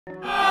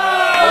What?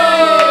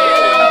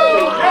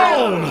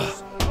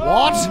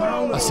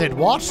 I said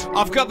what?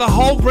 I've got the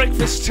whole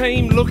breakfast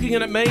team looking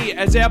at me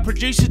as our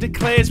producer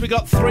declares we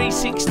got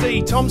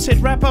 360. Tom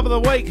said wrap up of the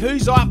week.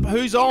 Who's up?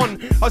 Who's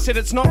on? I said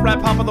it's not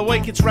wrap up of the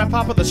week, it's wrap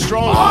up of the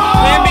strong.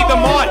 Hand me the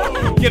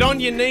mic. Get on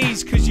your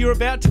knees because you're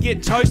about to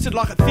get toasted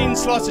like a thin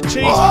slice of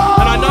cheese. And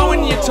I know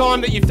in your time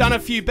that you've done a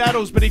few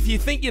battles, but if you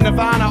think you're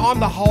Nirvana, I'm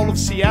the whole of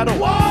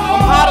Seattle.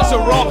 I'm hard as a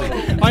rock.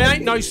 I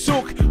ain't no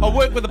sook. I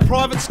work with a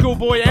private school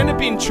boy and a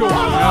bin chook. Don't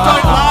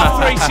laugh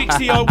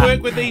 360. I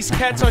work with these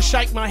cats. I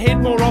shake my head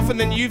more often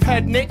than you've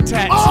had neck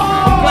tats.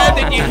 I'm glad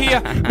that you're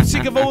here. I'm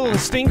sick of all the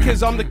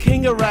stinkers. I'm the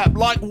king of rap,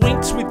 like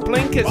winks with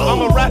blinkers.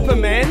 I'm a rapper,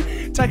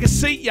 man. Take a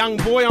seat, young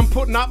boy. I'm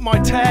putting up my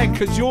tag,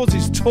 cause yours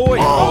is toy.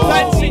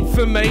 That's it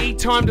for me.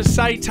 Time to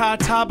say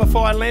ta-ta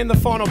before I land the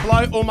final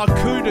blow or my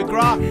coup de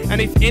grace.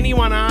 And if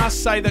anyone asks,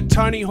 say that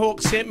Tony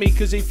Hawk sent me,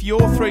 cause if you're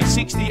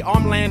 360,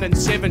 I'm landing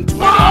 720.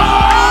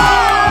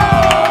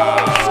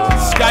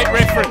 Skate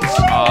reference.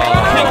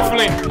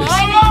 Kickflip.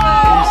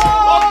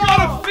 I've got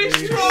a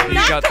fist from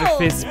You got the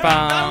fist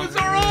bump. That was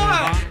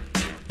alright.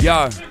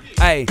 Yo,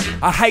 hey,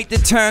 I hate the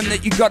term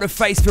that you got a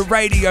face for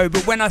radio,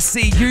 but when I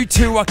see you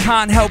two, I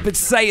can't help but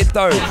say it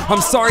though.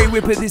 I'm sorry,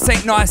 Wippa, this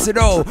ain't nice at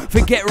all.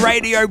 Forget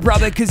radio,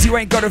 brother, cause you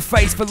ain't got a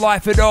face for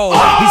life at all.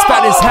 He's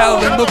fat as hell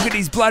and look at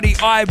his bloody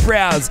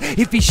eyebrows.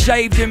 If he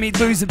shaved him, he'd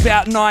lose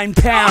about 9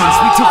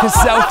 pounds. We took a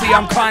selfie,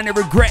 I'm kinda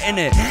regretting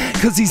it,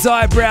 cause his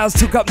eyebrows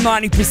took up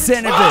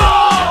 90% of it.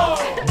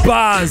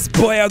 Bars,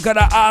 boy, I got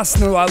an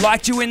arsenal. I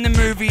liked you in the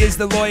movie as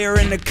the lawyer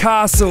in the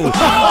castle.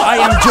 I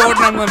am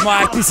Jordan on the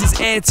mic, this is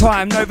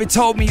airtime. Nova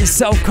told me you're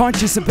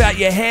self-conscious about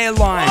your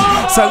hairline.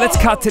 So let's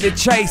cut to the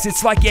chase.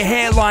 It's like your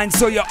hairline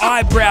saw your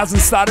eyebrows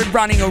and started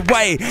running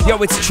away.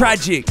 Yo, it's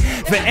tragic.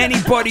 For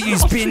anybody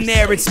who's been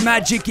there, it's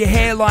magic. Your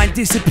hairline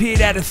disappeared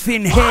out of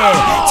thin hair.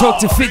 Talk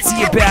to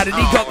Fitzy about it,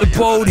 he got the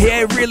bald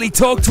hair. Really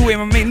talk to him,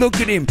 I mean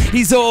look at him,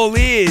 he's all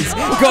ears.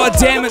 God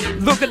damn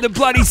it, look at the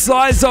bloody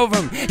size of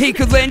him. He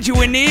could lend you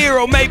an ear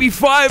or maybe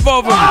 5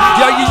 of them.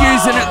 Yo, you're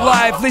using it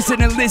live, listen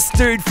to this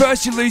dude.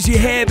 First you lose your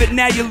hair, but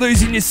now you're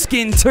losing your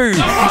skin too.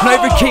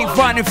 Nova keep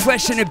finding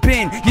flesh in a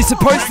bin. You're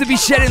supposed to be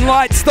shedding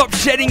light, stop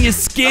shedding your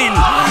skin.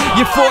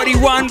 You're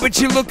 41, but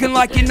you're looking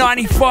like you're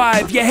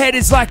 95. Your head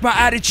is like my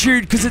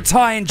attitude, cause it's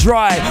high and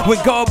dry. When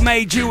God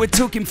made you, it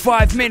took him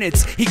 5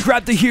 minutes. He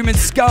grabbed the human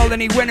skull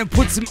and he went and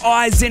put some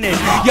eyes in it.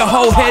 Your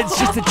whole head's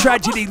just a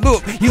tragedy.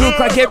 Look, you look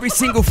like every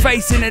single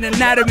face in an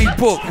anatomy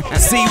book.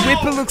 See,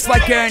 Wippa looks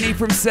like Ernie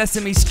from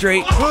Sesame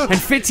Street, and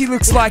Fitzy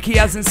looks like he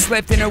hasn't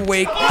slept in a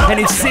week. And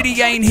if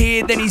City ain't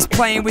here, then he's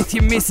playing with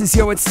your missus.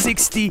 Yo, it's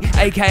 60,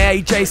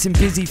 aka Jason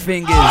Busy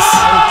Fingers.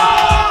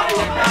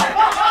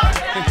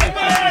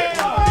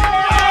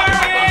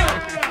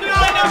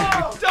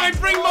 Don't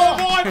bring my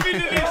wife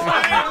into this,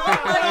 man.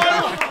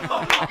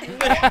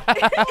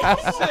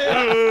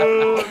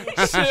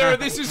 Sarah,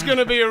 this is going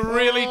to be a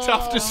really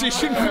tough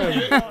decision for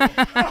you.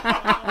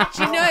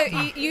 Do you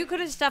know, you could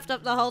have stuffed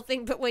up the whole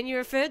thing, but when you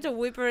referred to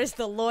Wippa as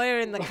the lawyer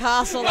in the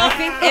castle, I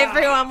think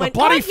everyone went,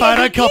 Bloody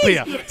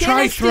photocopier.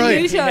 Tray Dennis 3.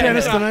 Denuto.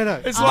 Dennis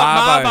Denuto. It's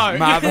like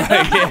Marbo,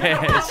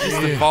 yeah, it's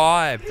just the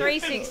vibe.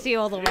 360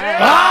 all the way.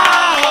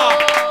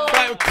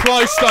 That was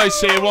close though,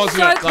 Sarah,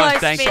 wasn't So it? close,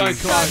 thank Finn, you.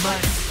 so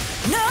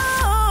close.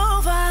 No.